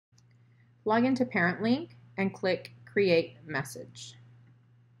Log into Parentlink and click Create Message.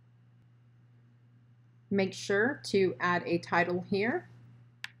 Make sure to add a title here.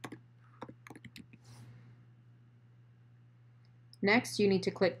 Next, you need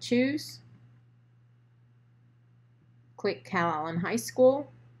to click Choose. Click Calallen High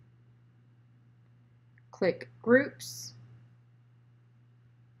School. Click Groups.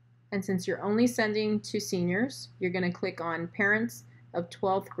 And since you're only sending to seniors, you're going to click on Parents of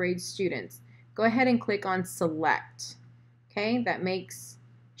 12th grade students. Go ahead and click on Select. Okay, that makes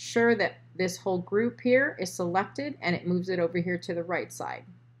sure that this whole group here is selected and it moves it over here to the right side.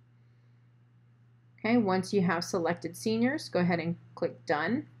 Okay, once you have selected seniors, go ahead and click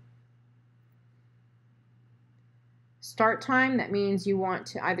Done. Start time, that means you want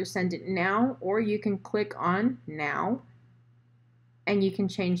to either send it now or you can click on Now and you can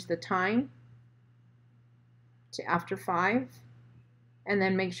change the time to after 5 and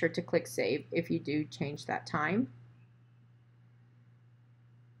then make sure to click Save if you do change that time.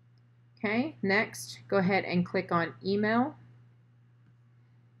 Okay, next go ahead and click on Email.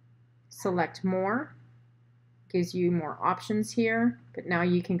 Select More. Gives you more options here, but now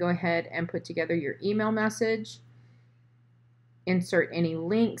you can go ahead and put together your email message. Insert any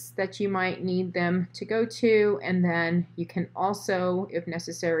links that you might need them to go to, and then you can also, if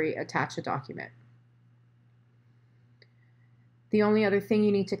necessary, attach a document. The only other thing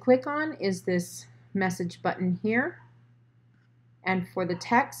you need to click on is this message button here. And for the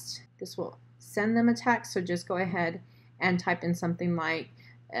text, this will send them a text, so just go ahead and type in something like,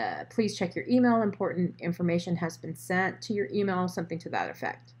 please check your email, important information has been sent to your email, something to that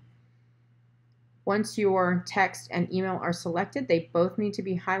effect. Once your text and email are selected, they both need to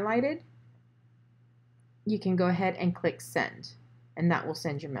be highlighted. You can go ahead and click Send, and that will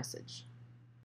send your message.